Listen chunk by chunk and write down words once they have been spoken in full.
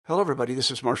Hello, everybody. This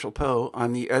is Marshall Poe.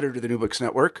 I'm the editor of the New Books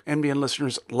Network. NBN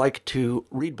listeners like to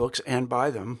read books and buy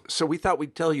them. So we thought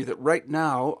we'd tell you that right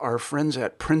now, our friends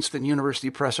at Princeton University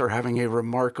Press are having a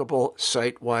remarkable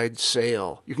site-wide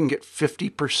sale. You can get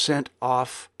 50%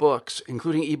 off books,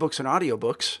 including ebooks and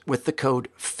audiobooks, with the code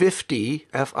 50,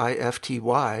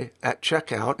 F-I-F-T-Y, at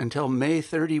checkout until May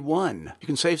 31. You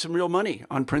can save some real money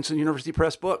on Princeton University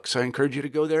Press books. I encourage you to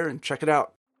go there and check it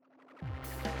out.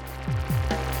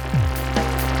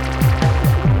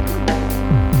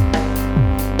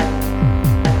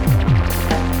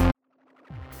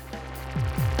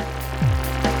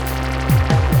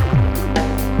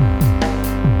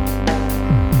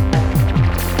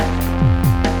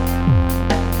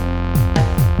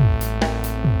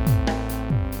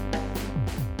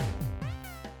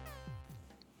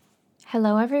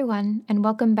 Hello, everyone, and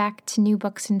welcome back to New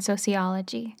Books in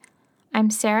Sociology. I'm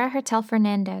Sarah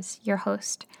Hertel-Fernandez, your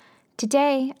host.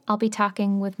 Today, I'll be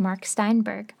talking with Mark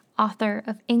Steinberg, author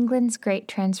of England's Great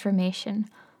Transformation,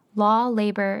 Law,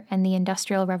 Labor, and the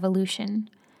Industrial Revolution.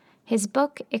 His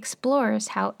book explores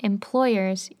how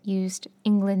employers used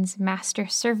England's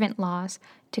master-servant laws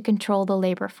to control the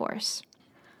labor force.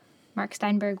 Mark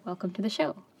Steinberg, welcome to the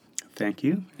show. Thank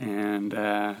you, and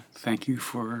thank you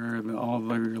for all of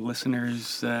our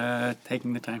listeners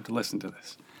taking the time to listen to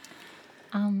this.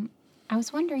 I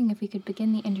was wondering if we could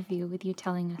begin the interview with you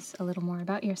telling us a little more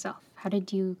about yourself. How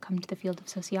did you come to the field of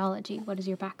sociology? What is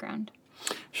your background?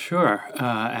 Sure.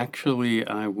 Actually,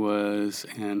 I was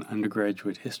an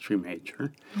undergraduate history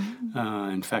major.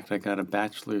 Mm-hmm. In fact, I got a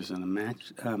bachelor's and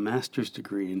a master's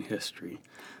degree in history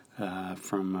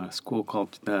from a school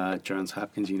called Johns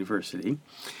Hopkins University.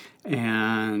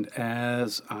 And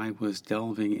as I was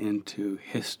delving into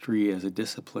history as a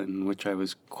discipline, in which I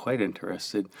was quite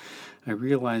interested, I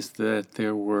realized that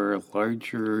there were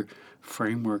larger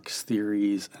frameworks,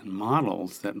 theories, and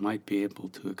models that might be able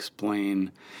to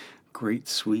explain great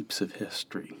sweeps of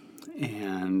history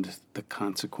and the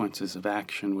consequences of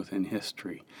action within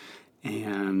history.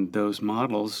 And those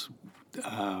models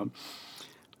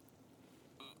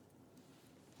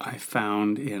I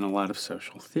found in a lot of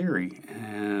social theory.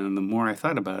 And the more I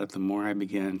thought about it, the more I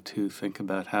began to think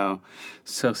about how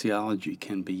sociology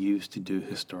can be used to do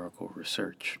historical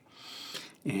research.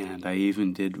 And I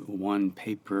even did one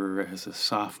paper as a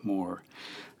sophomore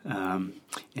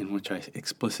in which I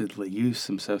explicitly used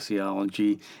some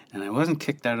sociology, and I wasn't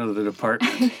kicked out of the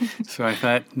department. So I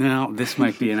thought, no, this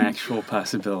might be an actual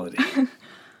possibility.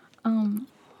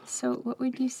 So what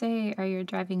would you say are your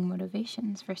driving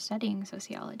motivations for studying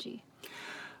sociology?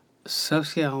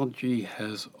 Sociology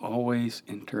has always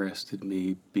interested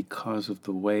me because of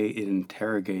the way it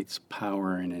interrogates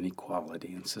power and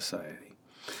inequality in society.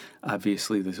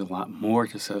 Obviously, there's a lot more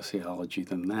to sociology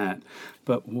than that,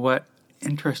 but what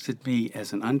interested me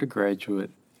as an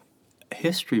undergraduate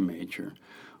history major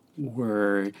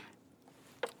were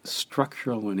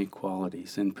structural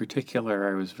inequalities. In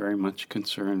particular, I was very much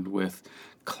concerned with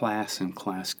class and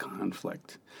class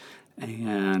conflict.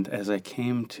 And as I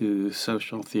came to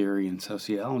social theory and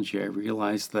sociology, I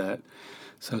realized that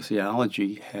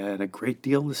sociology had a great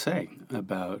deal to say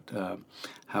about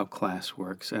how class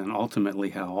works and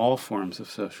ultimately how all forms of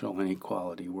social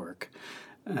inequality work.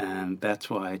 And that's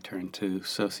why I turned to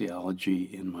sociology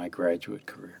in my graduate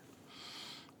career.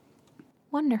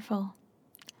 Wonderful.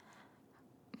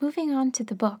 Moving on to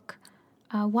the book,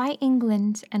 why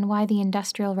England and why the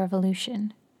Industrial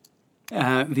Revolution?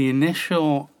 The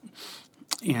initial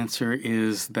answer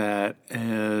is that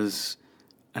as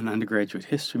an undergraduate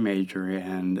history major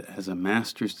and as a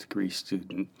master's degree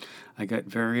student, I got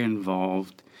very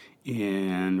involved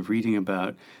in reading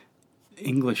about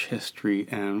English history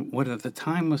and what at the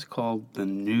time was called the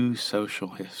New Social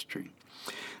History.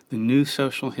 The New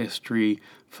Social History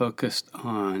focused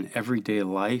on everyday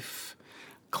life,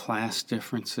 class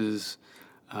differences,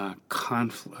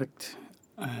 conflict,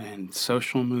 and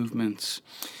social movements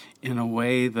in a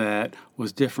way that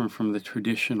was different from the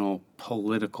traditional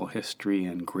political history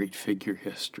and great figure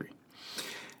history.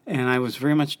 And I was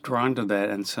very much drawn to that,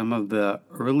 and some of the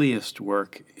earliest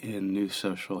work in New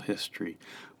Social History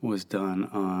was done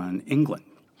on England.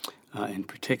 In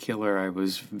particular, I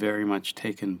was very much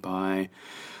taken by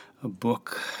a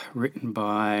book written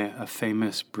by a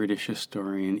famous British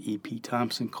historian, E.P.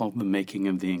 Thompson, called The Making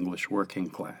of the English Working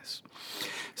Class.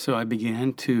 So I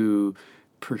began to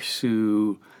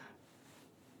pursue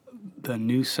the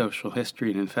new social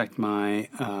history, and in fact, my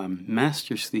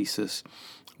master's thesis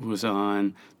was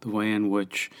on the way in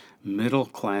which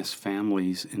middle-class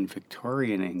families in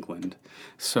Victorian England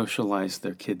socialized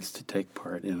their kids to take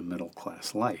part in a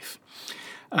middle-class life.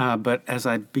 But as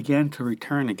I began to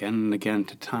return again and again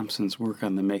to Thompson's work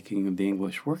on the making of the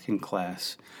English working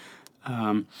class,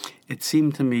 it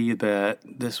seemed to me that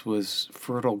this was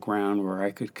fertile ground where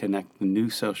I could connect the new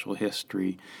social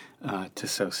history to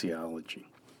sociology.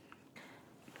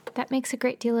 That makes a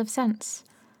great deal of sense.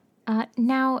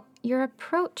 Now, your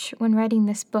approach when writing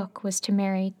this book was to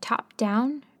marry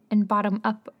top-down and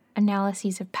bottom-up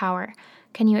analyses of power.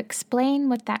 Can you explain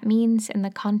what that means in the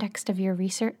context of your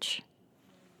research?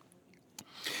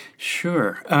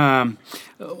 Sure.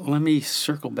 Let me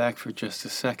circle back for just a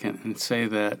second and say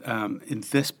that in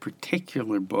this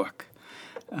particular book,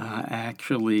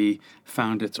 actually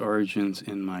found its origins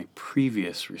in my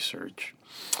previous research.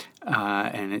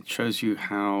 And it shows you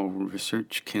how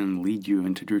research can lead you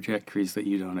into trajectories that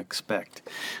you don't expect.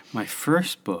 My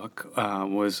first book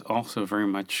was also very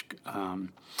much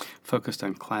focused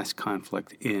on class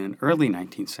conflict in early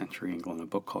 19th century England, a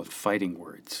book called Fighting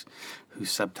Words, whose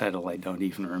subtitle I don't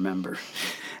even remember.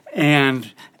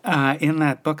 And in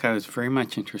that book, I was very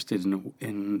much interested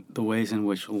in the ways in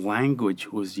which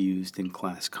language was used in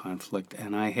class conflict.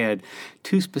 And I had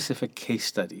two specific case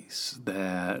studies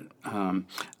that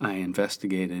I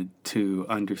investigated to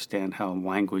understand how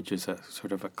language is a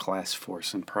sort of a class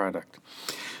force and product.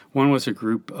 One was a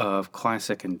group of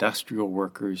classic industrial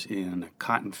workers in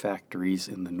cotton factories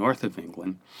in the north of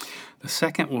England. The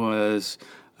second was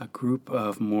a group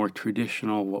of more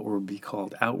traditional, what would be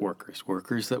called outworkers,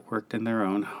 workers that worked in their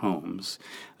own homes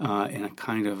in a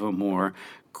kind of a more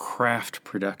craft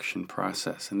production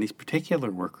process. And these particular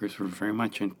workers were very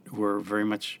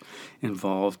much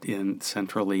involved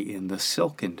centrally in the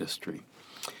silk industry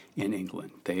in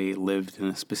England. They lived in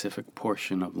a specific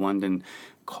portion of London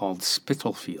called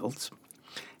Spitalfields,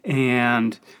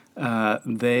 and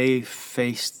they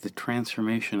faced the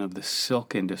transformation of the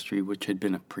silk industry, which had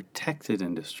been a protected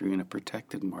industry and a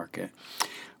protected market,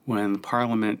 when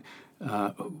Parliament,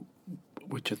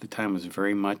 which at the time was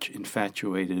very much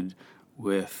infatuated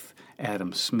with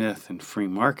Adam Smith and free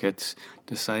markets,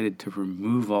 decided to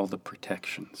remove all the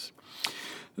protections.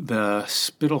 The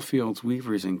Spitalfields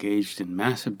weavers engaged in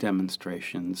massive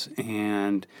demonstrations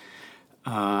and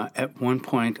at one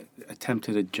point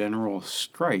attempted a general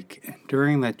strike. And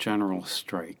during that general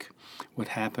strike, what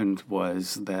happened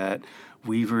was that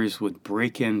weavers would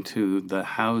break into the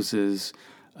houses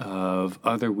of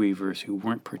other weavers who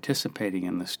weren't participating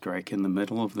in the strike in the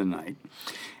middle of the night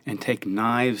and take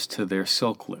knives to their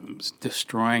silk looms,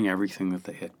 destroying everything that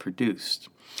they had produced.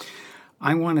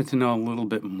 I wanted to know a little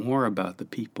bit more about the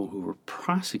people who were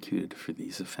prosecuted for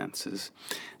these offenses,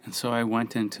 and so I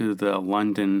went into the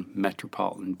London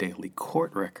Metropolitan Daily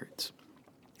Court records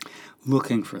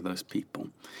looking for those people.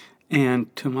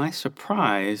 And to my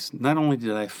surprise, not only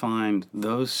did I find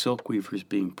those silk weavers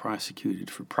being prosecuted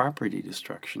for property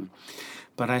destruction,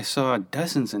 but I saw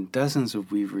dozens and dozens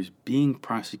of weavers being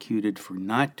prosecuted for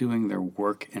not doing their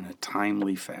work in a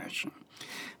timely fashion.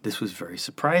 This was very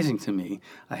surprising to me.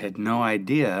 I had no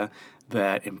idea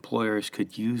that employers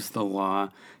could use the law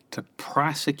to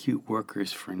prosecute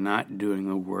workers for not doing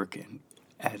the work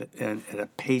at a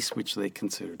pace which they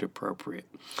considered appropriate.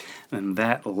 And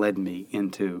that led me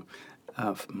into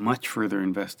much further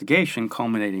investigation,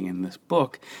 culminating in this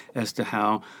book, as to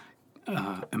how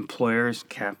employers,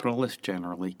 capitalists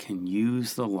generally, can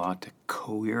use the law to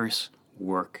coerce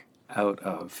work out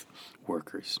of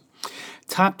workers.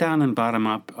 Top-down and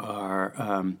bottom-up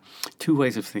are two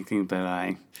ways of thinking that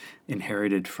I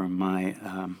inherited from my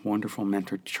wonderful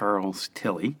mentor, Charles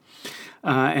Tilly.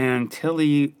 And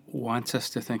Tilly wants us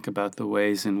to think about the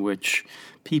ways in which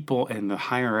people in the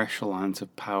higher echelons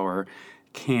of power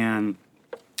can,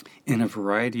 in a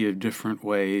variety of different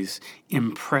ways,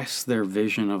 impress their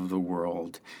vision of the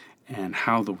world and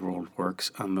how the world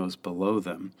works on those below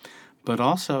them. But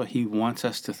also he wants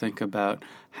us to think about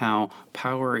how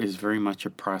power is very much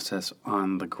a process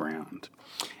on the ground,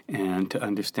 and to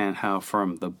understand how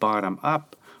from the bottom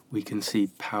up we can see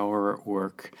power at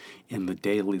work in the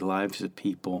daily lives of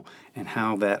people, and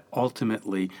how that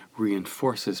ultimately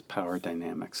reinforces power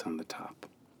dynamics on the top.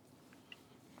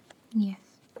 Yes.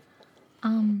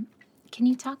 Can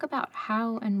you talk about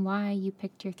how and why you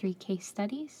picked your 3 case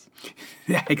studies?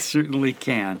 Yeah, I certainly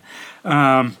can.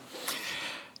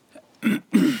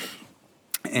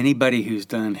 Anybody who's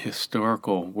done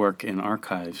historical work in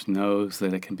archives knows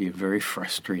that it can be a very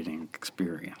frustrating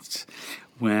experience.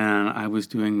 When I was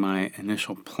doing my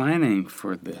initial planning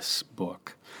for this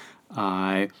book,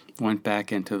 I went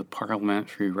back into the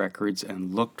parliamentary records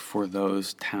and looked for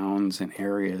those towns and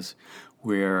areas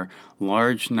where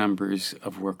large numbers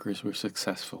of workers were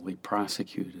successfully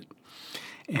prosecuted.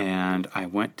 And I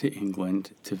went to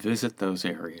England to visit those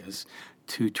areas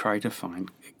to try to find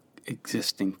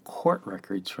existing court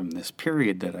records from this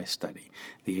period that I study,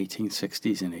 the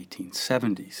 1860s and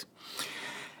 1870s.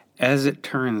 As it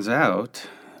turns out,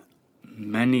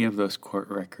 many of those court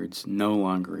records no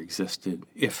longer existed,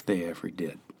 if they ever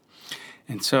did.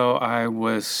 And so I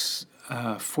was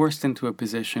forced into a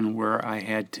position where I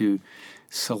had to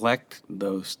select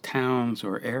those towns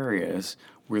or areas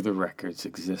where the records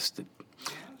existed.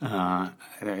 At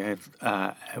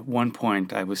one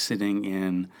point, I was sitting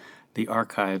in the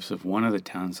archives of one of the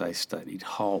towns I studied,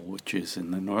 Hull, which is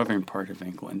in the northern part of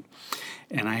England.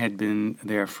 And I had been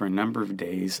there for a number of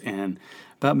days, and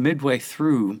about midway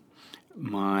through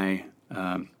my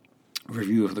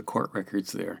review of the court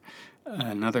records there,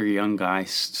 another young guy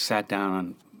sat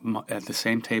down at the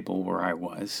same table where I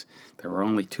was. There were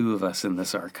only two of us in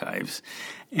this archives.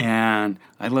 And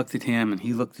I looked at him, and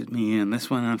he looked at me, and this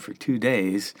went on for 2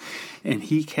 days. And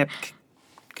he kept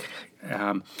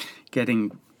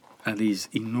getting these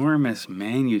enormous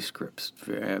manuscripts,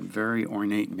 very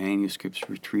ornate manuscripts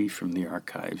retrieved from the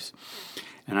archives.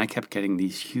 And I kept getting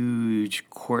these huge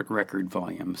court record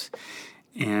volumes.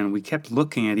 And we kept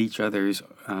looking at each other's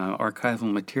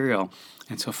archival material.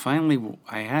 And so finally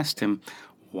I asked him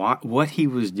what he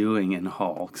was doing in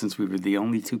Hull, since we were the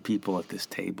only two people at this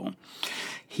table.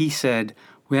 He said,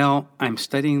 well, I'm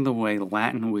studying the way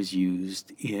Latin was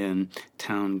used in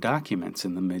town documents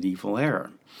in the medieval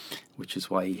era, which is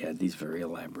why he had these very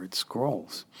elaborate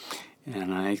scrolls.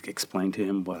 And I explained to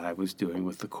him what I was doing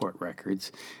with the court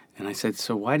records. And I said,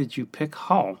 so why did you pick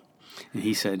Hull? And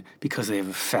he said, because they have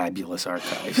a fabulous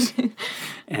archives.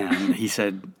 And he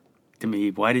said to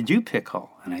me, why did you pick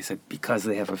Hull? And I said, because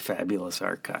they have a fabulous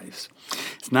archives.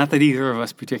 It's not that either of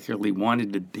us particularly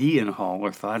wanted to be in Hull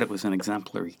or thought it was an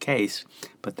exemplary case,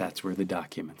 but that's where the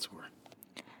documents were.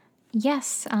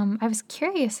 Yes, I was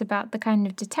curious about the kind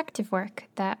of detective work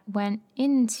that went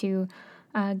into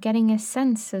getting a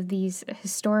sense of these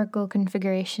historical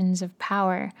configurations of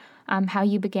power, how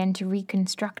you began to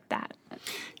reconstruct that.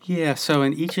 Yeah, so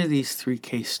in each of these 3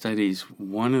 case studies,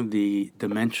 one of the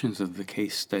dimensions of the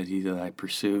case study that I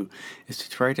pursue is to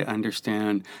try to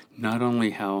understand not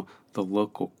only how the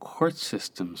local court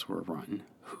systems were run,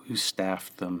 who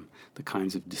staffed them, the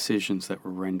kinds of decisions that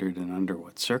were rendered and under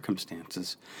what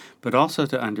circumstances, but also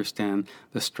to understand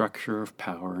the structure of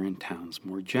power in towns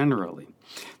more generally.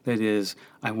 That is,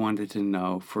 I wanted to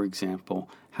know, for example,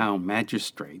 how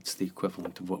magistrates, the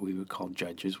equivalent of what we would call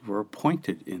judges, were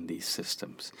appointed in these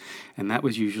systems. And that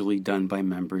was usually done by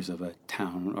members of a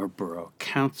town or borough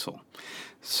council.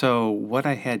 So what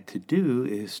I had to do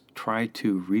is try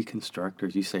to reconstruct, or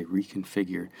as you say,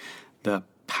 reconfigure, the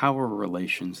power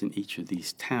relations in each of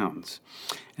these towns.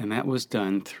 And that was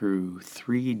done through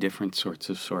 3 different sorts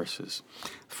of sources.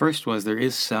 First was there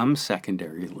is some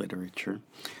secondary literature.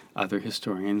 Other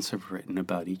historians have written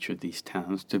about each of these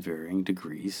towns to varying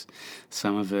degrees.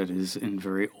 Some of it is in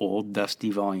very old, dusty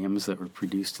volumes that were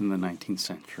produced in the 19th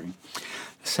century.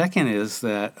 The second is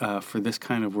that for this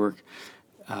kind of work,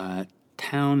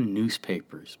 town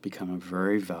newspapers become a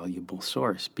very valuable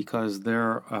source because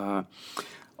they're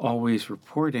always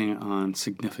reporting on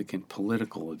significant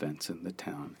political events in the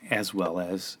town, as well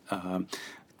as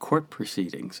court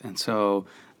proceedings. And so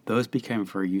those became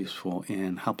very useful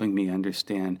in helping me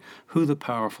understand who the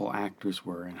powerful actors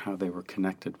were and how they were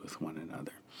connected with one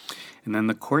another. And then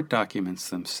the court documents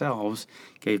themselves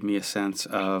gave me a sense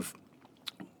of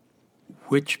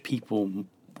which people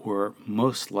were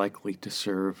most likely to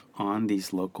serve on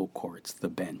these local courts, the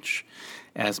bench,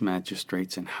 as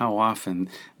magistrates, and how often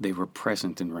they were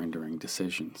present in rendering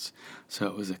decisions. So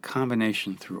it was a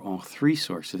combination through all 3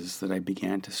 sources that I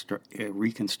began to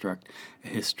reconstruct a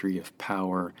history of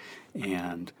power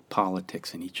and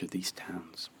politics in each of these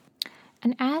towns.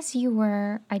 And as you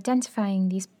were identifying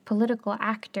these political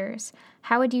actors,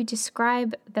 how would you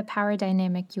describe the power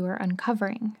dynamic you were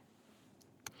uncovering?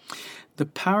 The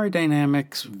power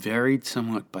dynamics varied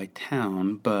somewhat by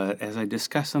town, but as I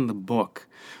discuss in the book,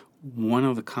 one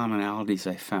of the commonalities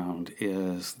I found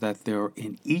is that there,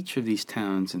 in each of these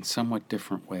towns, in somewhat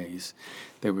different ways,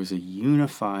 there was a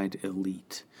unified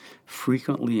elite,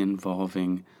 frequently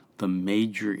involving the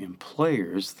major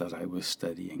employers that I was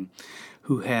studying,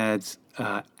 who had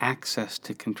access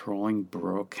to controlling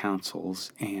borough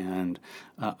councils and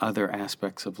other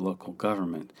aspects of local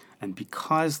government. And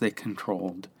because they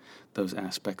controlled those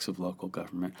aspects of local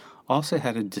government, also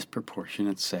had a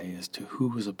disproportionate say as to who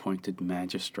was appointed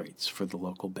magistrates for the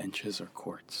local benches or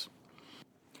courts.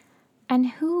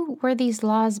 And who were these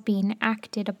laws being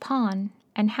acted upon,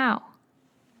 and how?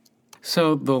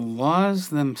 So the laws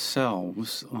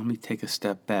themselves, let me take a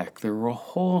step back. There were a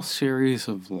whole series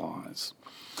of laws.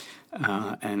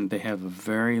 and they have a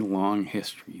very long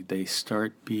history. They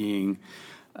start being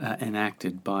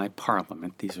enacted by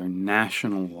Parliament. These are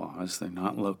national laws, they're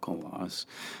not local laws,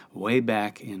 way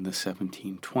back in the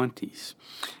 1720s.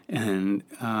 And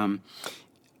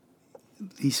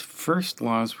these first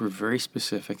laws were very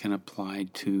specific and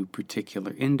applied to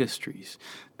particular industries.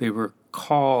 They were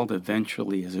called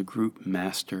eventually as a group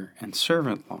master and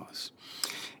servant laws.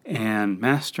 And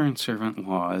master and servant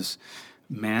laws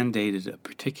mandated a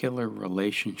particular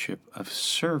relationship of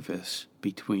service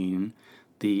between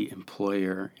the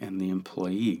employer and the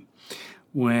employee.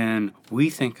 When we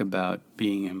think about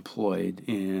being employed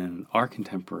in our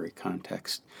contemporary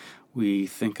context, we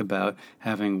think about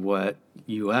having what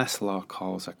U.S. law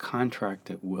calls a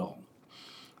contract at will.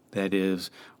 That is,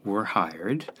 we're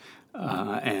hired,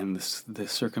 and the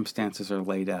circumstances are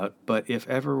laid out, but if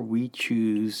ever we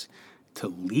choose to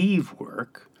leave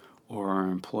work or our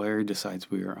employer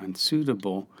decides we are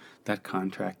unsuitable, that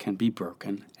contract can be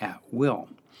broken at will.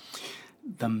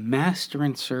 The master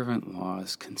and servant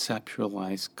laws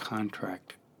conceptualize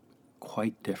contract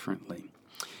quite differently.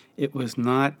 It was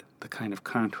not the kind of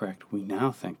contract we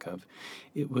now think of.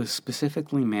 It was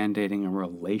specifically mandating a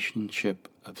relationship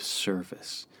of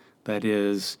service. That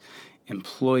is,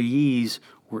 employees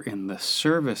were in the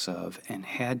service of and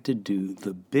had to do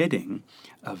the bidding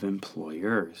of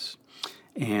employers.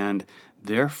 And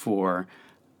therefore,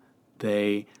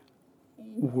 they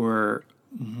were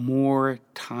more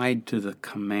tied to the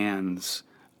commands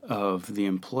of the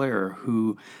employer,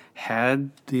 who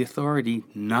had the authority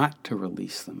not to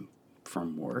release them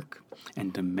from work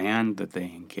and demand that they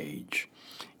engage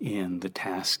in the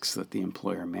tasks that the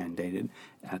employer mandated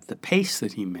at the pace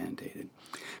that he mandated.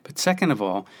 But second of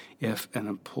all, if an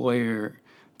employer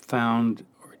found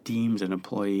or deemed an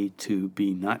employee to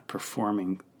be not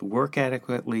performing the work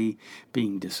adequately,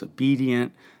 being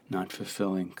disobedient, not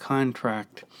fulfilling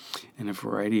contract, and a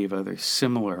variety of other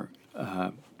similar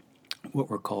what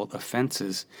were called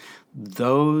offenses,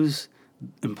 those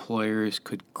employers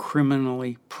could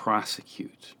criminally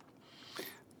prosecute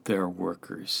their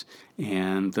workers.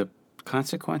 And the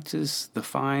consequences, the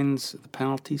fines, the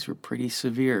penalties were pretty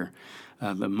severe.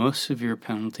 The most severe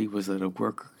penalty was that a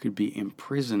worker could be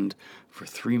imprisoned for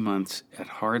 3 months at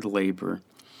hard labor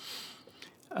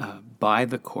by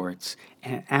the courts,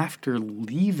 and after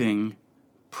leaving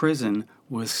prison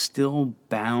was still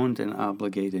bound and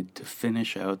obligated to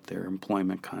finish out their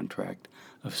employment contract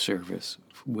of service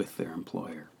with their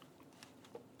employer.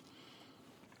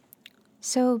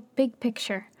 So, big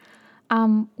picture,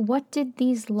 what did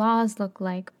these laws look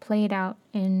like played out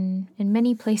in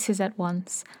many places at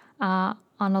once on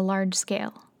a large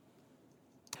scale?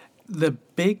 The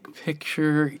big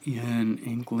picture in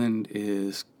England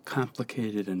is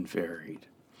complicated and varied.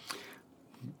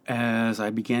 As I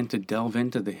began to delve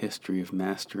into the history of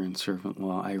master and servant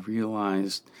law, I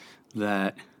realized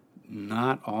that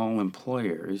not all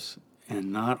employers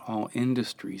and not all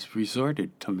industries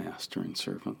resorted to master and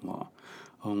servant law.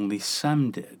 Only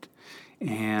some did.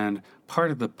 And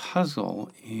part of the puzzle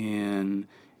in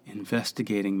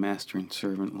investigating master and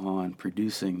servant law and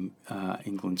producing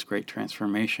England's Great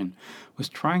Transformation was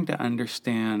trying to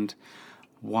understand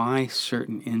why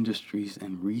certain industries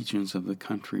and regions of the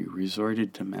country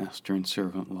resorted to master and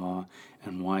servant law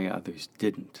and why others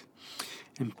didn't.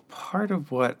 And part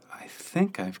of what I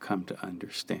think I've come to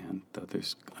understand, though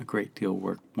there's a great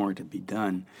deal more to be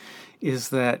done, is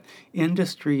that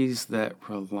industries that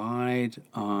relied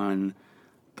on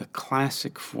the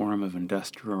classic form of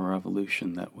industrial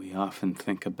revolution that we often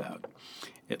think about,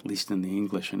 at least in the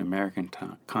English and American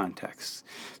contexts,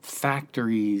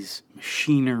 factories,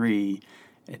 machinery,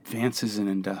 advances in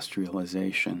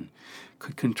industrialization,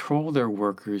 could control their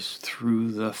workers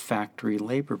through the factory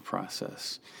labor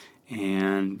process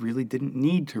and really didn't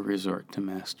need to resort to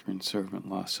master and servant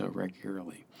law so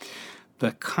regularly.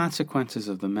 The consequences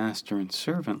of the master and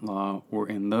servant law were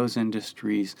in those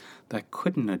industries that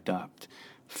couldn't adopt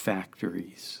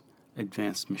factories,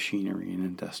 advanced machinery, and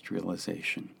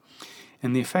industrialization.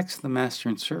 And the effects of the master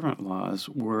and servant laws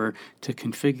were to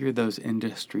configure those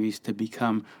industries to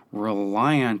become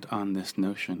reliant on this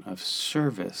notion of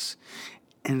service,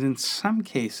 and in some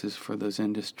cases for those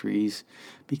industries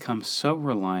become so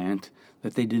reliant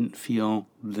that they didn't feel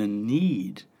the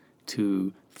need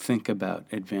to think about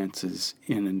advances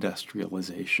in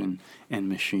industrialization and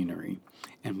machinery.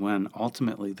 And when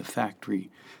ultimately the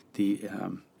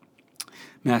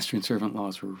master and servant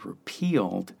laws were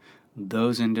repealed,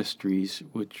 those industries,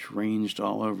 which ranged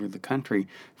all over the country,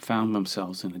 found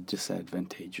themselves in a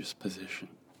disadvantageous position.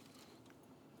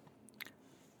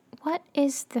 What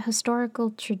is the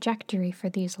historical trajectory for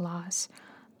these laws?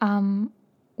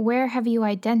 where have you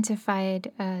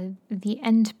identified the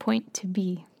end point to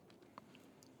be?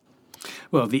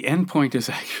 Well, the end point is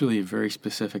actually a very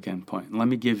specific end point. Let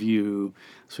me give you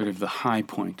sort of the high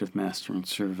point of master and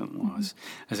servant laws.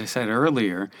 As I said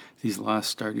earlier, these laws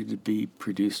started to be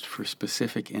produced for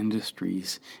specific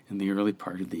industries in the early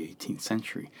part of the 18th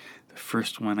century. The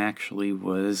first one actually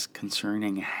was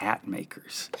concerning hat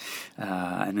makers,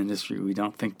 an industry we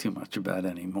don't think too much about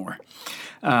anymore.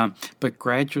 But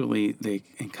gradually they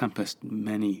encompassed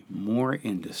many more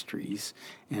industries,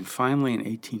 and finally in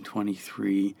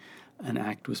 1823, an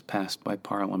act was passed by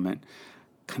Parliament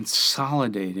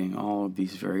consolidating all of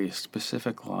these various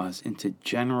specific laws into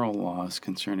general laws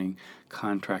concerning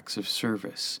contracts of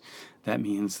service. That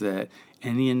means that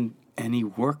any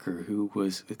worker who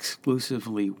was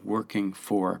exclusively working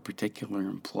for a particular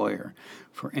employer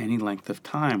for any length of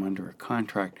time under a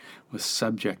contract was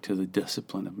subject to the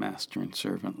discipline of master and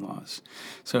servant laws.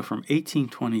 So from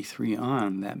 1823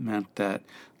 on, that meant that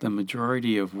the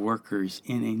majority of workers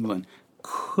in England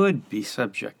could be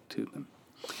subject to them.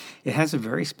 It has a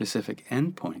very specific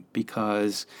endpoint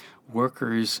because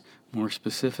workers, more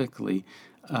specifically,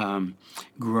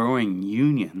 growing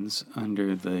unions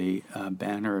under the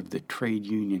banner of the Trade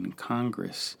Union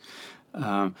Congress,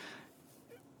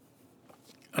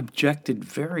 objected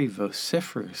very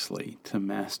vociferously to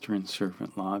master and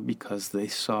servant law because they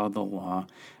saw the law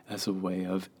as a way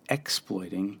of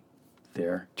exploiting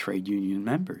their trade union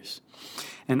members.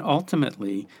 And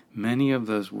ultimately, many of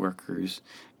those workers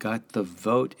got the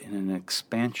vote in an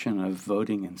expansion of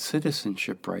voting and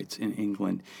citizenship rights in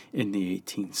England in the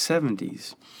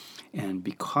 1870s. And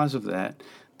because of that,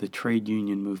 the trade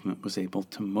union movement was able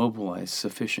to mobilize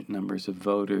sufficient numbers of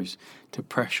voters to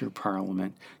pressure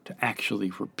Parliament to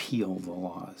actually repeal the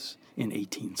laws in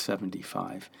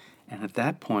 1875. And at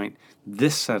that point,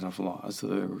 this set of laws, though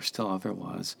there were still other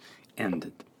laws,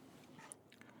 ended.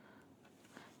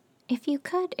 If you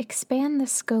could expand the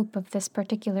scope of this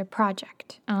particular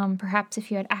project, perhaps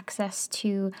if you had access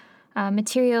to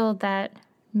material that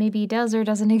maybe does or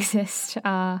doesn't exist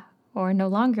or no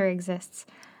longer exists,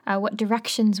 what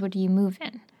directions would you move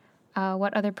in?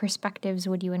 What other perspectives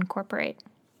would you incorporate?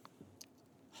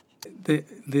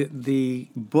 The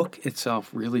book itself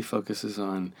really focuses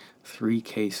on 3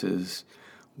 cases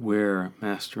where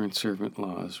master and servant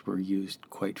laws were used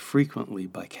quite frequently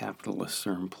by capitalists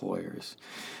or employers.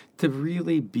 To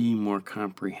really be more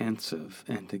comprehensive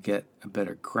and to get a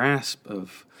better grasp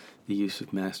of the use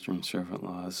of master and servant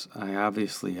laws, I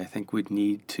think would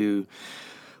need to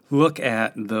look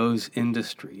at those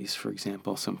industries, for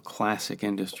example, some classic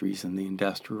industries in the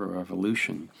Industrial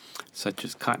Revolution, such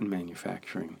as cotton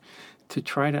manufacturing, to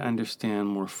try to understand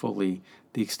more fully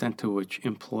the extent to which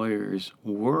employers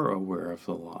were aware of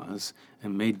the laws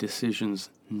and made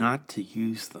decisions not to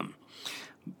use them.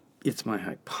 It's my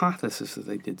hypothesis that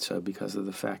they did so because of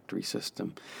the factory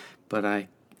system, but I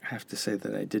have to say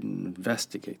that I didn't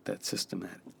investigate that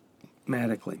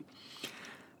systematically.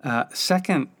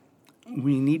 Second,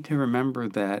 we need to remember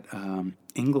that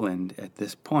England at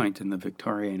this point in the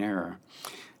Victorian era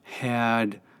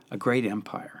had a great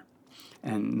empire.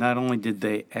 And not only did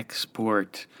they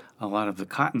export a lot of the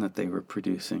cotton that they were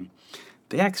producing,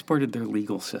 they exported their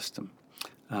legal system.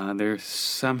 There's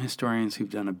some historians who've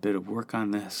done a bit of work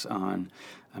on this, on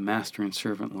a master and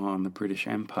servant law in the British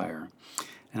Empire.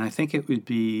 And I think it would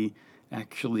be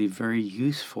actually very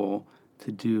useful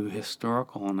to do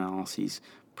historical analyses,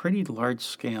 pretty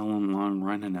large-scale and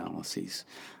long-run analyses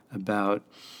about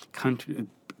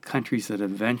countries that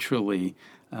eventually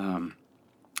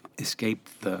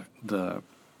escaped the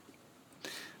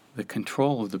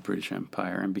control of the British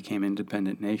Empire and became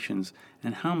independent nations,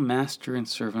 and how master and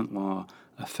servant law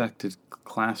affected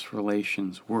class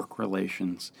relations, work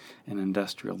relations, and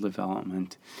industrial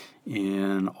development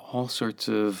in all sorts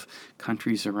of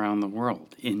countries around the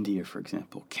world. India, for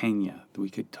example, Kenya. We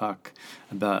could talk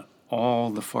about all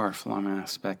the far-flung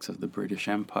aspects of the British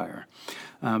Empire.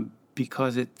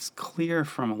 Because it's clear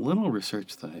from a little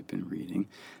research that I've been reading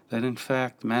that, in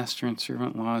fact, master and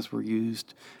servant laws were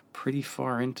used pretty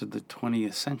far into the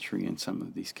 20th century in some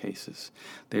of these cases.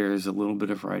 There's a little bit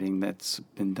of writing that's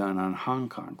been done on Hong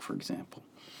Kong, for example,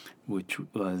 which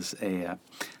was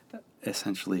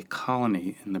essentially a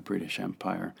colony in the British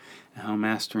Empire, and how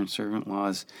master and servant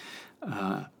laws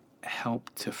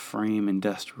helped to frame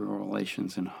industrial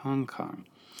relations in Hong Kong.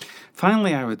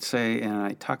 Finally, I would say, and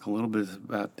I talk a little bit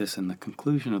about this in the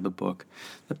conclusion of the book,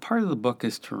 that part of the book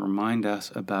is to remind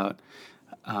us about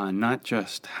not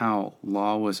just how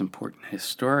law was important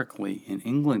historically in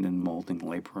England in molding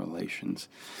labor relations,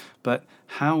 but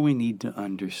how we need to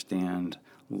understand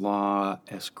law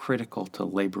as critical to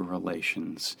labor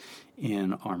relations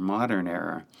in our modern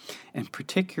era, and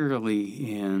particularly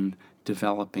in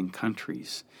developing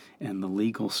countries and the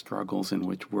legal struggles in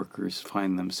which workers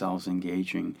find themselves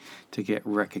engaging to get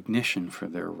recognition for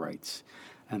their rights.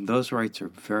 And those rights are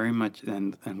very much,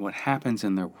 and what happens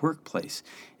in their workplace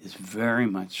is very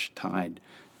much tied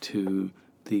to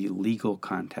the legal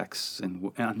contexts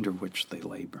under which they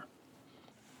labor.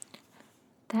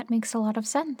 That makes a lot of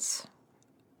sense.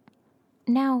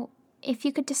 Now, if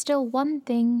you could distill one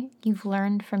thing you've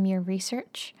learned from your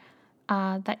research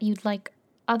that you'd like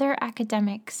other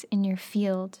academics in your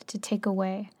field to take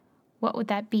away, what would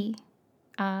that be?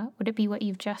 Would it be what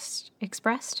you've just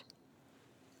expressed?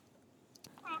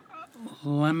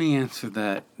 Let me answer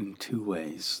that in two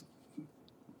ways.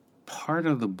 Part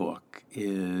of the book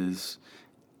is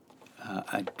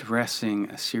addressing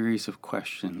a series of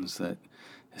questions that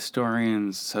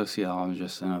historians,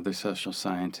 sociologists, and other social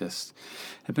scientists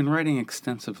have been writing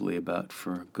extensively about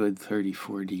for a good 30,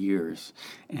 40 years.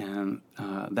 And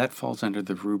that falls under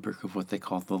the rubric of what they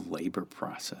call the labor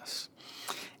process.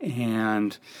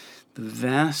 And the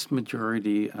vast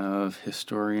majority of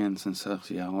historians and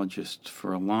sociologists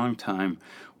for a long time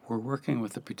were working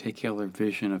with a particular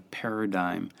vision of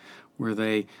paradigm where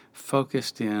they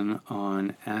focused in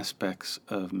on aspects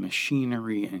of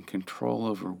machinery and control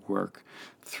over work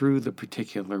through the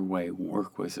particular way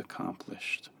work was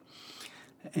accomplished.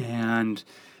 And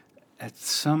at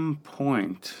some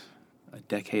point, a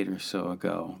decade or so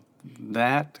ago,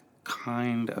 that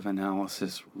kind of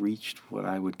analysis reached what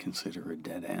I would consider a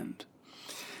dead end.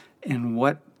 And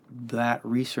what that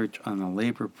research on the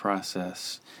labor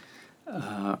process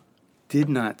did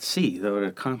not see, though it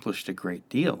accomplished a great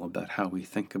deal about how we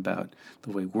think about the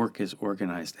way work is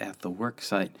organized at the work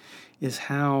site, is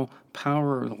how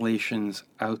power relations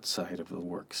outside of the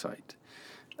work site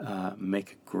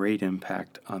make a great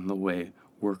impact on the way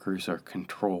workers are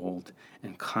controlled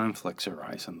and conflicts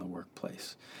arise in the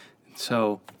workplace. And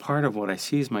so part of what I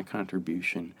see as my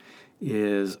contribution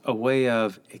is a way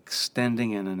of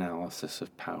extending an analysis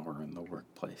of power in the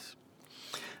workplace.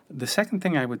 The second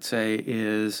thing I would say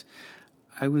is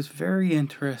I was very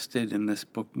interested in this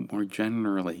book more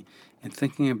generally in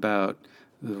thinking about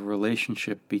the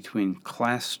relationship between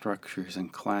class structures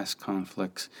and class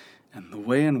conflicts and the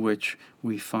way in which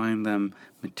we find them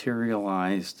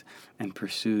materialized and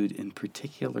pursued in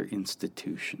particular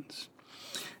institutions.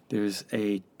 There's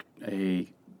a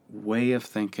way of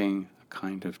thinking, a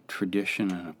kind of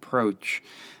tradition and approach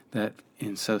that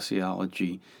in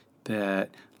sociology that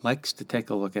likes to take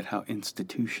a look at how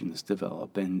institutions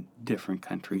develop in different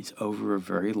countries over a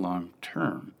very long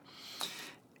term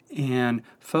and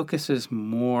focuses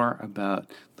more about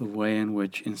the way in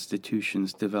which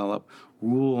institutions develop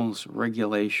rules,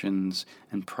 regulations,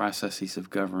 and processes of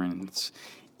governance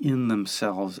in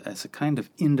themselves as a kind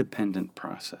of independent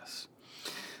process.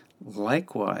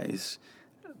 Likewise,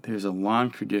 there's a long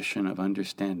tradition of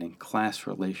understanding class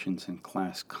relations and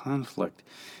class conflict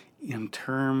in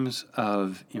terms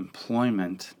of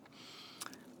employment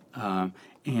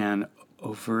and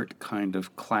overt kind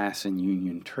of class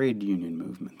and trade union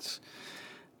movements.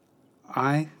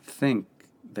 I think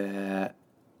that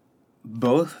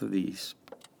both of these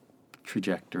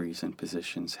trajectories and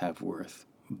positions have worth,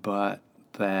 but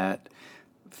that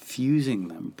fusing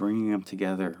them, bringing them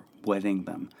together, wedding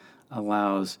them,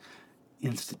 allows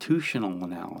institutional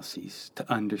analyses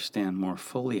to understand more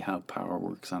fully how power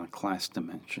works on a class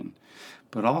dimension,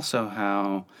 but also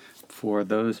how, for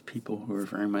those people who are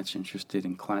very much interested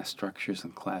in class structures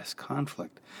and class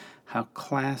conflict, how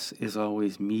class is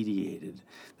always mediated,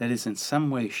 that is in some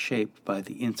way shaped by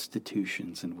the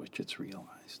institutions in which it's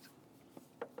realized.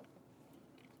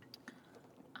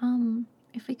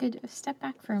 If we could step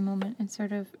back for a moment and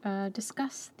sort of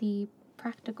discuss the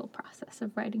practical process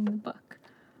of writing the book.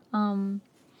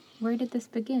 Where did this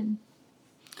begin?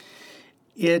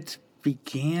 It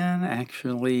began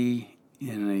actually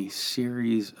in a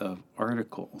series of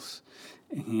articles.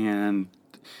 And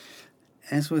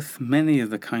as with many of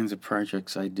the kinds of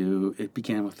projects I do, it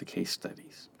began with the case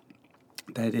studies.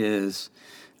 That is,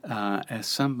 as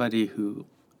somebody who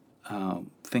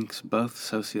thinks both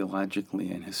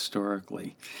sociologically and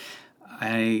historically,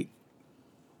 I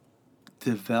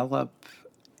develop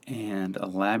and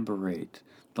elaborate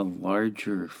the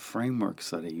larger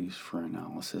frameworks that I use for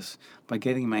analysis by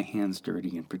getting my hands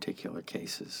dirty in particular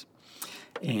cases.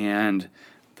 And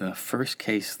the first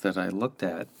case that I looked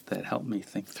at that helped me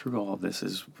think through all of this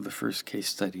is the first case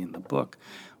study in the book,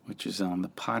 which is on the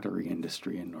pottery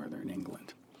industry in northern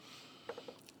England.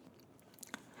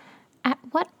 At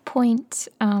what point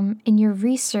in your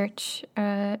research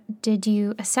did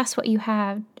you assess what you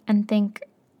had and think,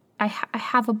 I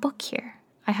have a book here.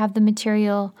 I have the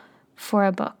material for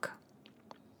a book?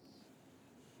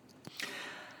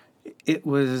 It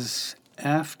was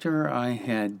after I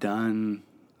had done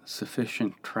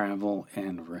sufficient travel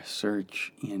and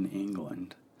research in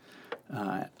England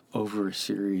over a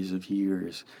series of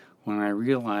years when I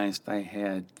realized I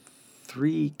had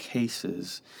 3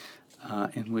 cases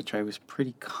in which I was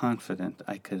pretty confident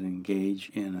I could engage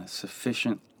in a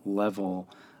sufficient level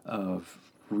of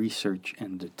research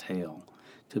and detail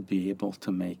to be able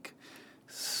to make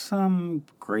some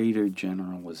greater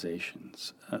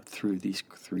generalizations through these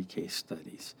 3 case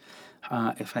studies.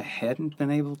 If I hadn't been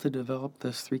able to develop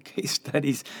those 3 case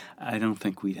studies, I don't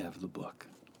think we'd have the book.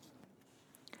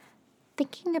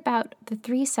 Thinking about the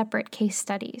 3 separate case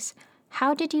studies,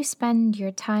 how did you spend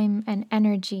your time and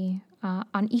energy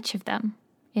on each of them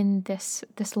in this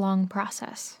long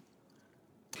process?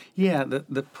 Yeah,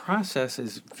 the process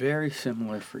is very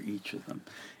similar for each of them.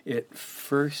 It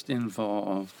first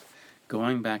involved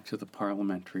going back to the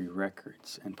parliamentary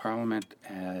records, and Parliament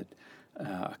had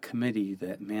a committee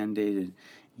that mandated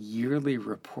yearly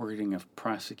reporting of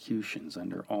prosecutions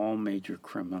under all major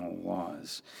criminal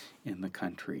laws in the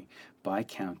country by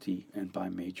county and by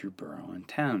major borough and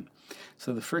town.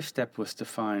 So the first step was to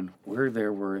find where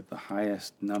there were the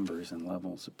highest numbers and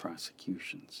levels of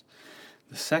prosecutions.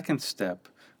 The second step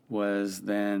was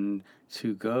then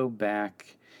to go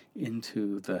back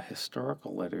into the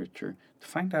historical literature to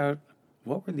find out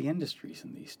what were the industries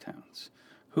in these towns,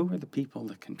 who were the people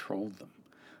that controlled them,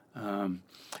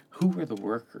 who were the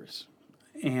workers.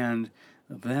 And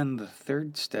then the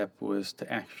third step was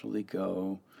to actually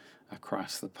go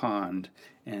across the pond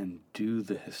and do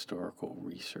the historical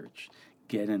research,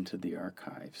 get into the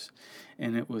archives.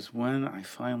 And it was when I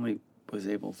finally was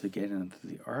able to get into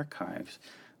the archives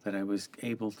that I was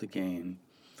able to gain,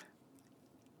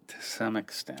 to some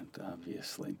extent,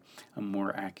 obviously, a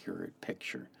more accurate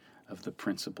picture of the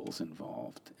principles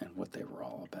involved and what they were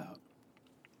all about.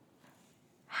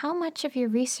 How much of your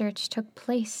research took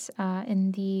place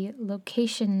in the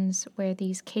locations where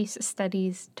these case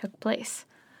studies took place?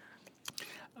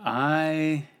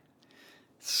 I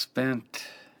spent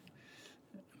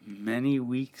many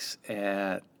weeks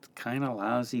at kind of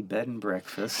lousy bed and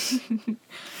breakfasts,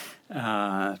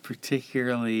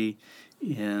 particularly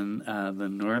in the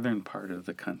northern part of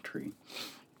the country,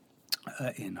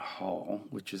 in Hull,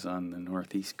 which is on the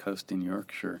northeast coast in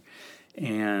Yorkshire,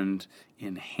 and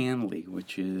in Hanley,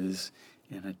 which is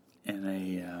in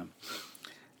an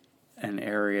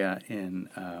area in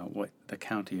what the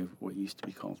county of what used to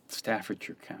be called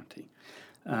Staffordshire County.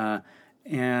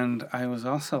 And I was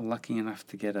also lucky enough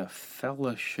to get a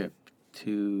fellowship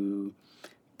to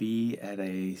be at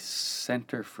a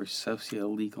Center for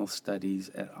Socio-Legal Studies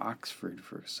at Oxford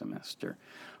for a semester,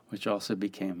 which also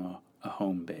became a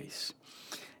home base.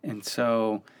 And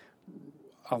so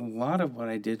a lot of what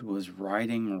I did was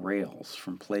riding rails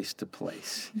from place to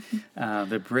place.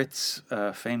 The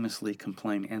Brits famously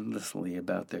complain endlessly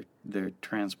about their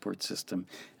transport system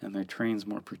and their trains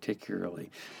more particularly.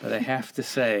 But I have to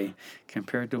say,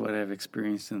 compared to what I've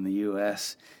experienced in the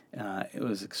U.S., it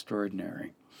was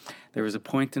extraordinary. There was a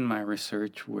point in my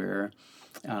research where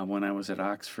when I was at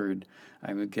Oxford,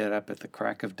 I would get up at the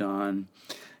crack of dawn,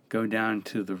 go down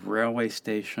to the railway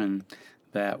station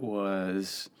that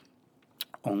was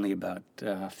only about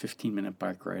a 15-minute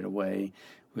bike ride away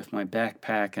with my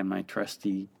backpack and my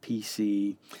trusty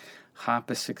PC, hop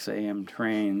a 6 a.m.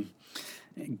 train,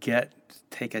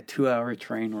 take a 2-hour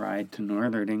train ride to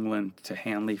northern England, to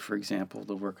Hanley, for example,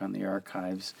 to work on the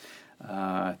archives,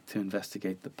 to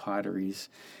investigate the potteries,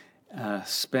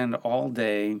 spend all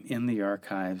day in the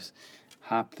archives,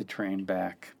 hop the train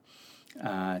back,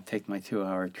 take my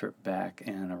 2-hour trip back,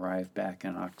 and arrive back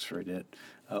in Oxford at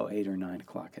 8 or 9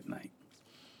 o'clock at night.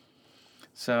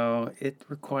 So it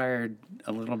required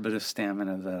a little bit of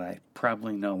stamina that I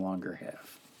probably no longer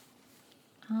have.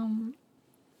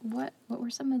 What were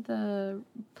some of the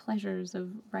pleasures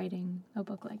of writing a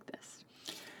book like this?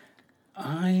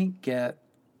 I get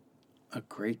a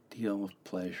great deal of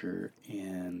pleasure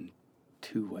in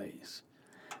 2 ways.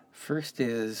 First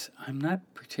is I'm not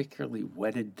particularly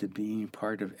wedded to being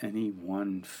part of any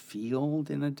one field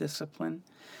in a discipline.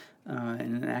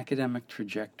 In an academic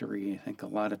trajectory, I think a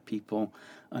lot of people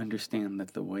understand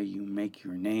that the way you make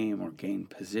your name or gain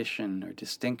position or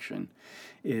distinction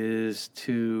is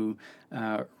to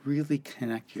really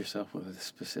connect yourself with a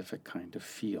specific kind of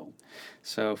field.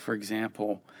 So, for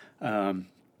example, I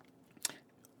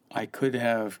could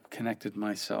have connected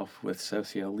myself with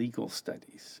socio-legal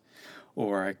studies,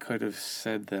 Or I could have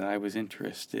said that I was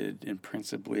interested in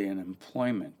principally in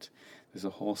employment. There's a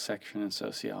whole section in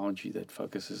sociology that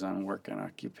focuses on work and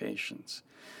occupations.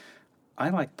 I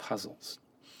like puzzles.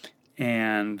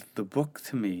 And the book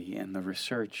to me and the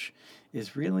research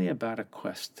is really about a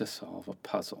quest to solve a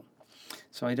puzzle.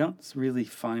 So I don't really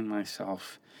find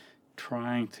myself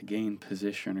trying to gain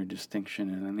position or distinction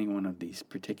in any one of these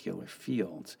particular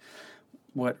fields.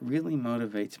 What really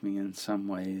motivates me in some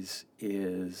ways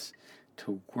is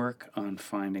to work on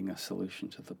finding a solution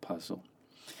to the puzzle.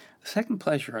 The second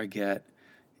pleasure I get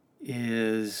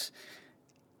is,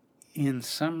 in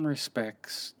some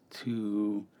respects,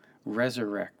 to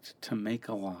resurrect, to make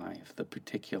alive the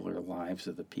particular lives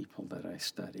of the people that I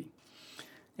study.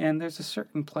 And there's a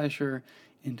certain pleasure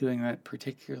in doing that,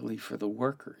 particularly for the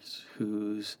workers,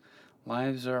 whose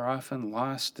lives are often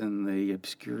lost in the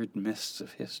obscured mists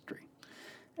of history.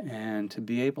 And to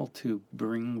be able to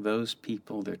bring those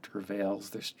people, their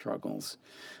travails, their struggles,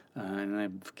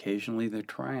 and occasionally their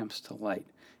triumphs to light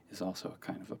is also a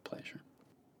kind of a pleasure.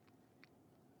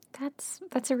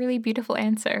 That's a really beautiful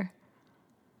answer.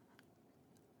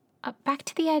 Back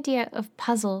to the idea of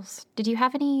puzzles, did you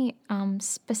have any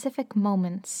specific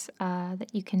moments that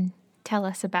you can tell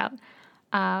us about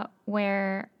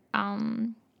where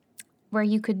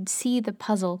you could see the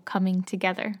puzzle coming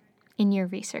together in your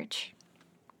research?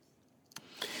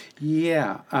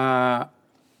 Yeah,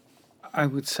 I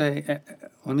would say,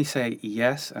 let me say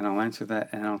yes, and I'll answer that,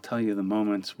 and I'll tell you the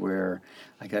moments where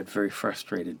I got very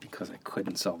frustrated because I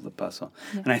couldn't solve the puzzle.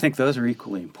 Yes. And I think those are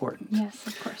equally important. Yes,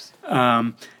 of course.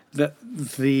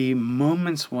 The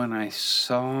moments when I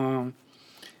saw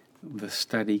the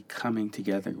study coming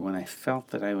together, when I felt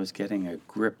that I was getting a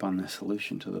grip on the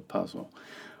solution to the puzzle,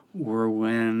 were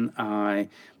when I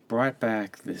brought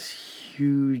back this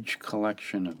huge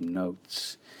collection of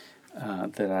notes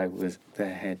that I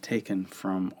had taken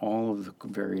from all of the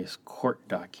various court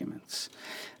documents.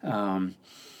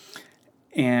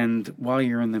 And while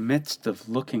you're in the midst of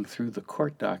looking through the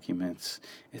court documents,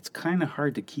 it's kind of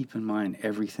hard to keep in mind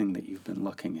everything that you've been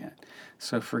looking at.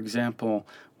 So, for example,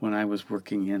 when I was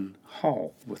working in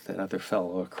Hull with that other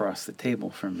fellow across the table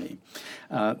from me,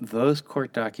 those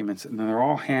court documents, and they're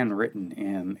all handwritten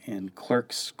in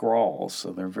clerk's scrawls,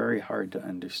 so they're very hard to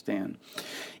understand.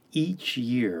 Each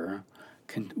year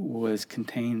was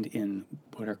contained in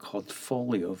what are called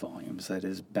folio volumes, that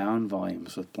is, bound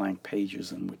volumes with blank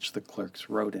pages in which the clerks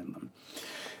wrote in them.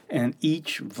 And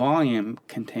each volume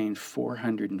contained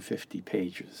 450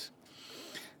 pages.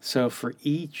 So for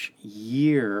each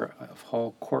year of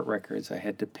Hull court records, I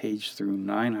had to page through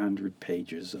 900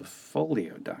 pages of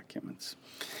folio documents.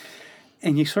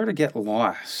 And you sort of get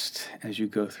lost as you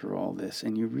go through all this,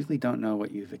 and you really don't know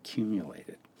what you've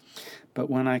accumulated. But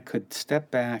when I could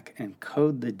step back and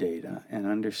code the data and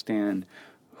understand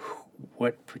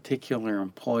what particular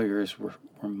employers were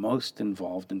most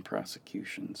involved in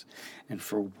prosecutions and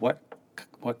for what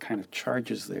kind of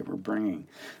charges they were bringing,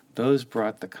 those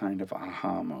brought the kind of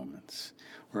aha moments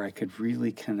where I could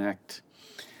really connect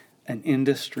an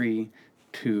industry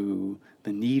to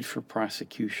the need for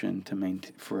prosecution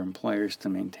for employers to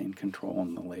maintain control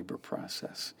in the labor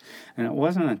process. And it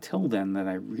wasn't until then that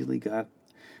I really got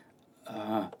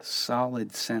a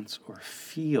solid sense or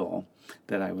feel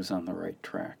that I was on the right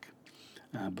track.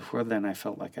 Before then, I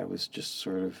felt like I was just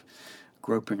sort of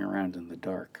groping around in the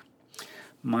dark.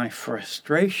 My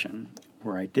frustration,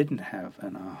 where I didn't have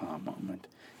an aha moment,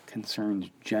 concerns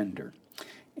gender.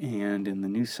 And in the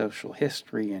new social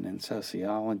history and in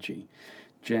sociology,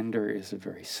 gender is a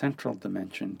very central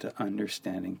dimension to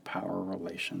understanding power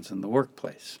relations in the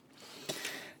workplace.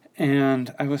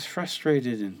 And I was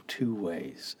frustrated in two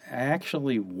ways. I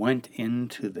actually went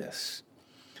into this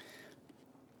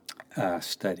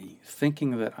study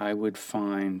thinking that I would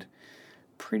find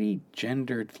pretty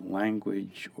gendered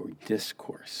language or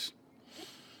discourse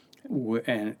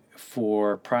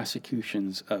for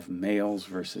prosecutions of males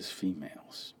versus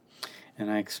females. And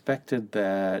I expected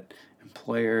that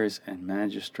employers and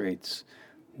magistrates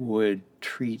would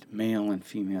treat male and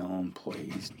female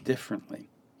employees differently.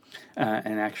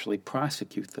 And actually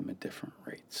prosecute them at different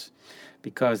rates,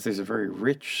 because there's a very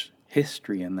rich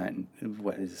history in that,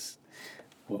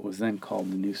 what was then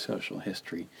called the New Social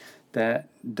History, that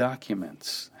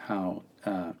documents how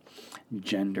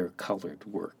gender-colored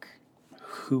work,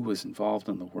 who was involved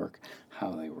in the work,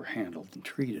 how they were handled and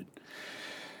treated.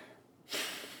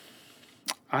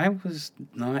 I was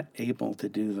not able to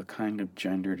do the kind of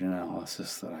gendered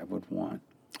analysis that I would want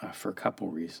for a couple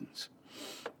reasons.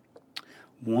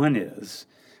 One is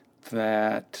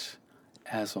that,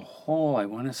 as a whole, I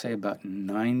want to say about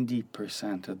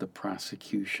 90% of the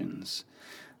prosecutions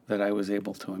that I was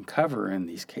able to uncover in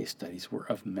these case studies were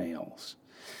of males.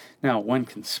 Now, one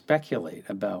can speculate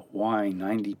about why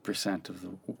 90% of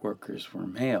the workers were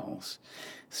males.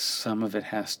 Some of it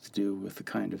has to do with the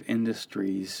kind of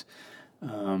industries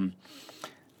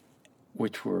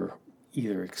which were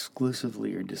either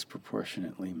exclusively or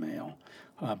disproportionately male.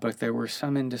 But there were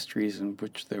some industries in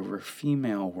which there were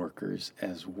female workers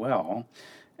as well,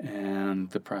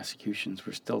 and the prosecutions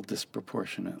were still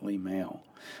disproportionately male.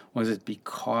 Was it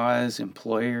because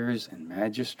employers and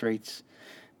magistrates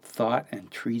thought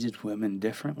and treated women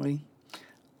differently?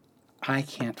 I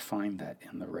can't find that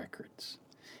in the records.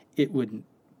 It would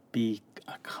be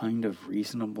a kind of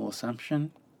reasonable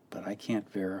assumption, but I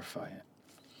can't verify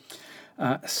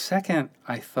it. Second,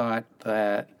 I thought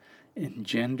that in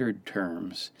gendered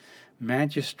terms,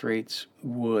 magistrates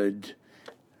would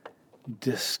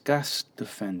discuss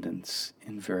defendants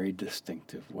in very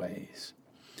distinctive ways.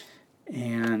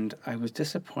 And I was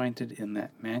disappointed in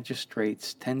that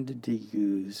magistrates tended to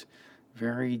use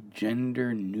very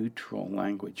gender-neutral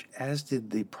language, as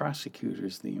did the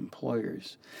prosecutors, the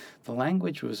employers. The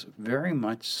language was very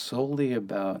much solely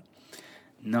about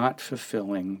not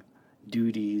fulfilling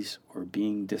duties or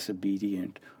being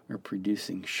disobedient or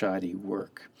producing shoddy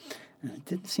work. And it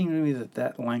didn't seem to me that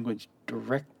that language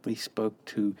directly spoke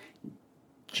to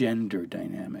gender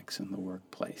dynamics in the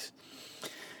workplace.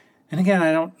 And again,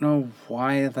 I don't know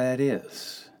why that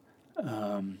is.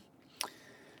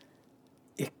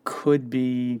 It could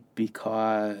be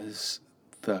because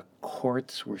the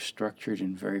courts were structured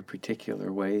in very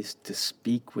particular ways to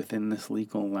speak within this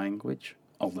legal language,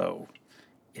 although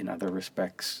in other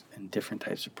respects, in different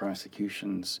types of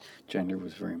prosecutions, gender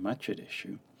was very much at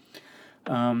issue.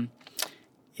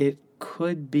 It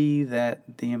could be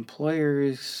that the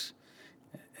employers,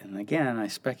 and again, I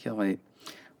speculate,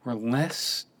 were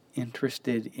less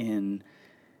interested in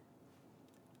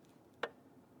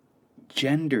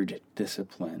gendered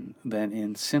discipline than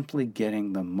in simply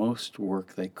getting the most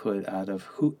work they could out of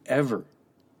whoever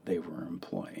they were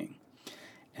employing,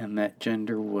 and that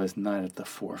gender was not at the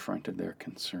forefront of their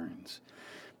concerns.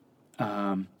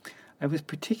 I was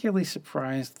particularly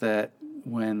surprised that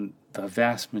when the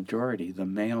vast majority, the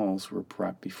males, were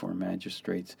brought before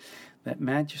magistrates, that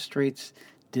magistrates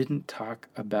didn't talk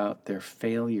about their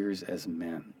failures as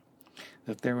men,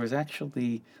 that there was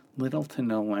actually little to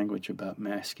no language about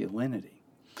masculinity,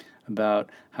 about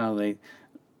how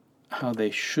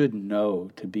they should know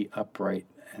to be upright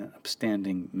and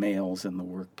upstanding males in the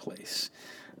workplace,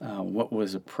 what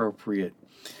was appropriate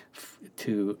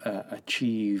to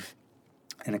achieve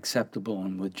an acceptable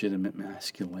and legitimate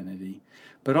masculinity,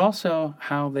 but also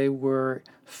how they were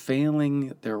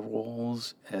failing their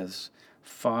roles as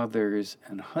fathers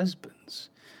and husbands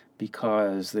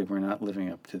because they were not living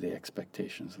up to the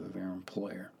expectations of their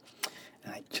employer.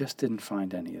 And I just didn't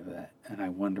find any of that, and I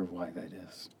wonder why that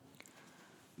is.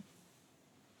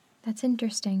 That's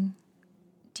interesting.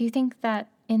 Do you think that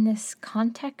in this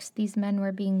context, these men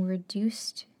were being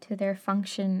reduced to their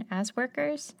function as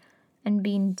workers and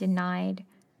being denied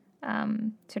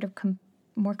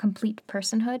more complete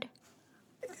personhood?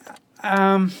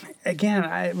 Again,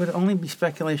 it would only be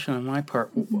speculation on my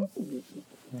part.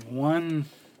 One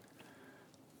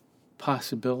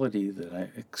possibility that I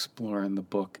explore in the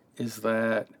book is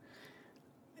that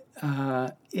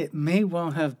it may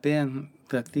well have been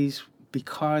that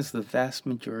because the vast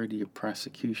majority of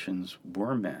prosecutions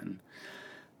were men,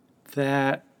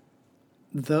 that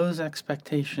those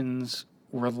expectations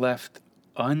were left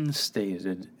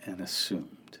unstated and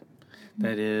assumed.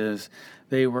 That is,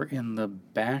 they were in the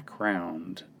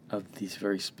background of these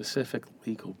very specific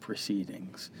legal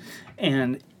proceedings.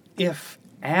 And if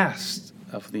asked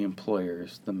of the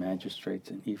employers, the magistrates,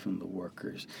 and even the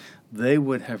workers, they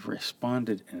would have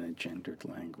responded in a gendered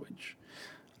language.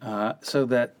 So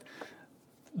that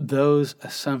those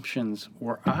assumptions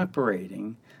were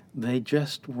operating, they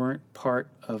just weren't part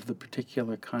of the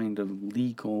particular kind of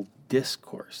legal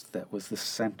discourse that was the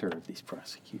center of these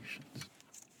prosecutions.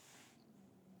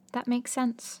 That makes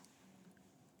sense.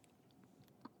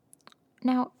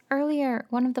 Now, earlier,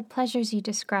 one of the pleasures you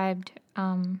described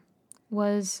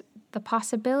was the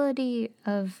possibility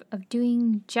of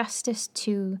doing justice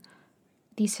to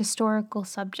these historical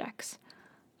subjects.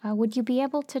 Would you be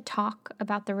able to talk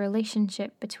about the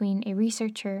relationship between a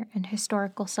researcher and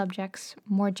historical subjects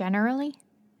more generally?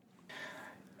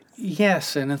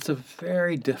 Yes, and it's a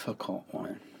very difficult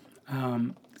one.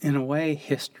 In a way,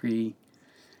 history,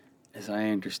 as I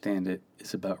understand it,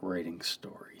 is about writing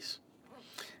stories,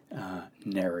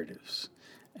 narratives.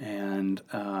 And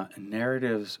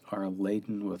narratives are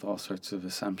laden with all sorts of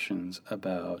assumptions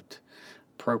about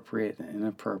appropriate and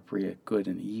inappropriate, good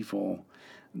and evil,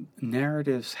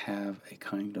 narratives have a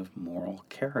kind of moral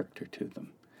character to them.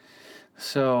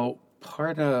 So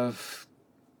part of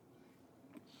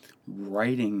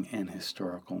writing an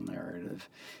historical narrative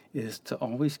is to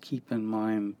always keep in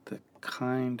mind the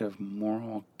kind of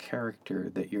moral character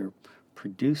that you're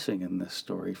producing in this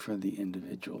story for the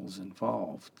individuals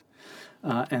involved.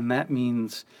 And that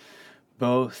means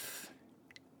both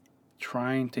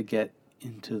trying to get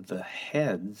into the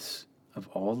heads of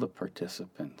all the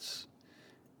participants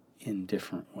in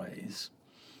different ways,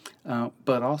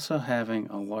 but also having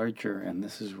a larger, and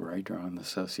this is where I draw on the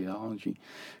sociology,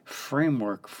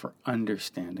 framework for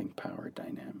understanding power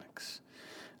dynamics.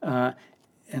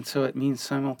 And so it means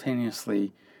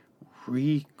simultaneously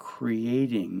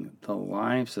recreating the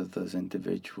lives of those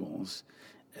individuals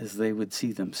as they would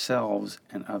see themselves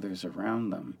and others around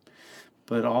them,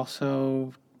 but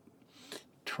also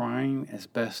trying as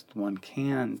best one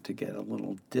can to get a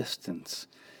little distance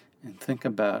and think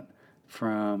about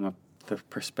from the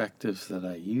perspectives that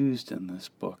I used in this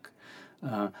book,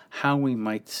 how we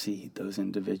might see those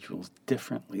individuals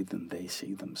differently than they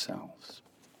see themselves.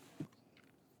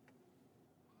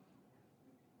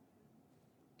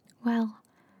 Well,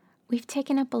 we've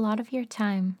taken up a lot of your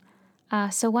time.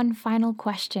 So one final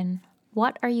question.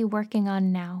 What are you working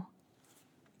on now?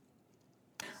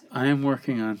 I am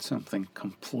working on something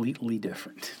completely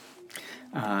different.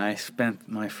 I spent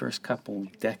my first couple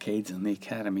decades in the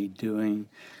academy doing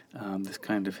this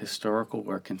kind of historical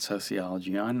work in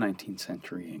sociology on 19th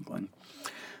century England.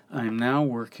 I'm now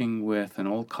working with an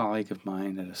old colleague of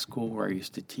mine at a school where I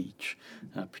used to teach,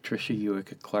 Patricia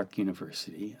Ewick at Clark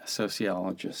University, a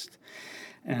sociologist.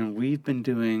 And we've been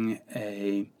doing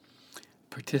a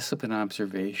participant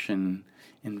observation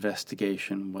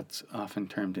investigation, what's often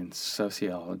termed in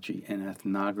sociology an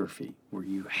ethnography, where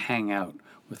you hang out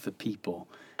with the people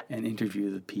and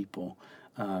interview the people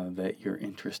that you're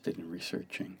interested in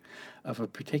researching, of a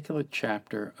particular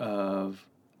chapter of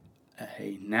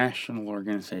a national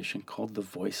organization called the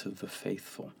Voice of the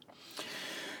Faithful.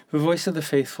 The Voice of the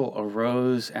Faithful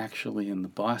arose actually in the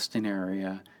Boston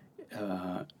area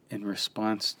in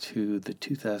response to the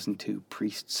 2002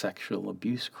 priest sexual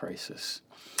abuse crisis.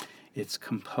 It's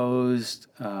composed,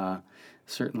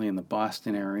 certainly in the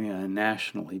Boston area and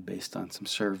nationally, based on some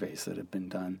surveys that have been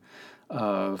done,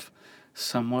 of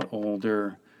somewhat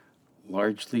older,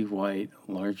 largely white,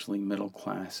 largely middle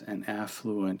class, and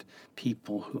affluent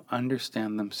people who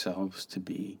understand themselves to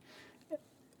be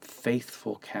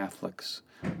faithful Catholics,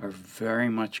 are very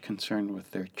much concerned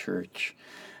with their church,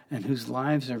 and whose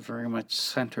lives are very much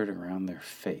centered around their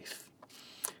faith.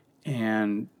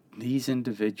 And these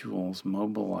individuals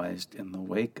mobilized in the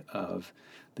wake of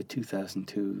the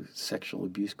 2002 sexual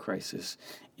abuse crisis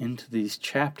into these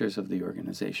chapters of the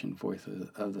organization, Voice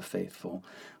of the Faithful,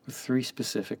 with three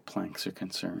specific planks or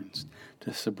concerns: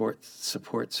 to support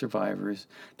survivors,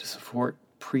 to support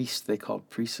priests they called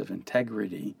priests of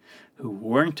integrity who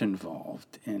weren't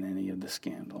involved in any of the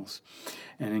scandals,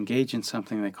 and engage in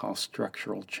something they call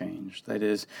structural change, that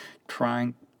is,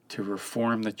 trying to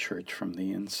reform the church from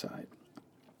the inside.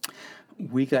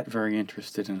 We got very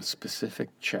interested in a specific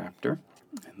chapter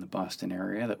in the Boston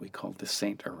area that we called the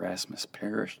St. Erasmus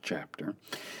Parish chapter,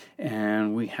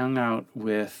 and we hung out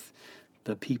with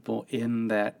the people in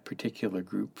that particular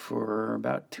group for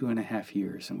about 2.5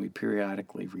 years, and we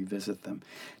periodically revisit them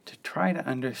to try to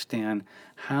understand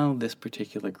how this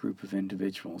particular group of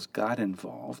individuals got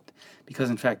involved, because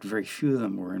in fact very few of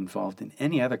them were involved in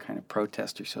any other kind of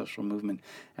protest or social movement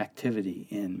activity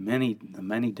in the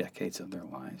many decades of their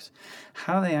lives,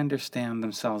 how they understand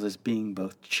themselves as being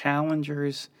both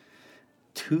challengers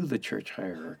to the church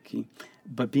hierarchy,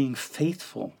 but being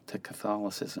faithful to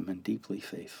Catholicism and deeply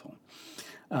faithful,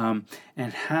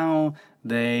 and how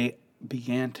they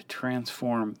began to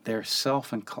transform their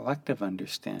self and collective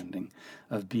understanding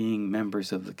of being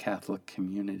members of the Catholic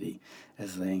community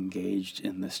as they engaged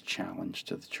in this challenge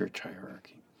to the church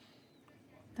hierarchy.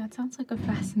 That sounds like a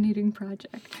fascinating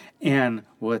project. And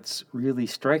what's really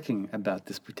striking about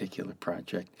this particular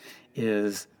project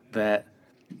is that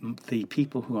the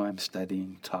people who I'm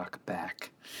studying talk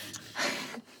back.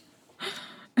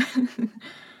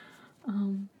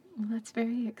 Well, that's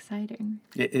very exciting.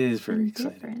 It is very And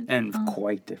exciting. different. And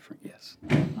quite different, yes.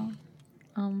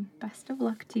 Well, best of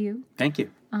luck to you. Thank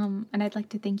you. And I'd like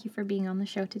to thank you for being on the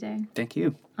show today. Thank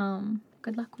you.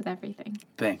 Good luck with everything.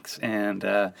 Thanks. And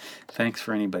thanks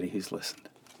for anybody who's listened.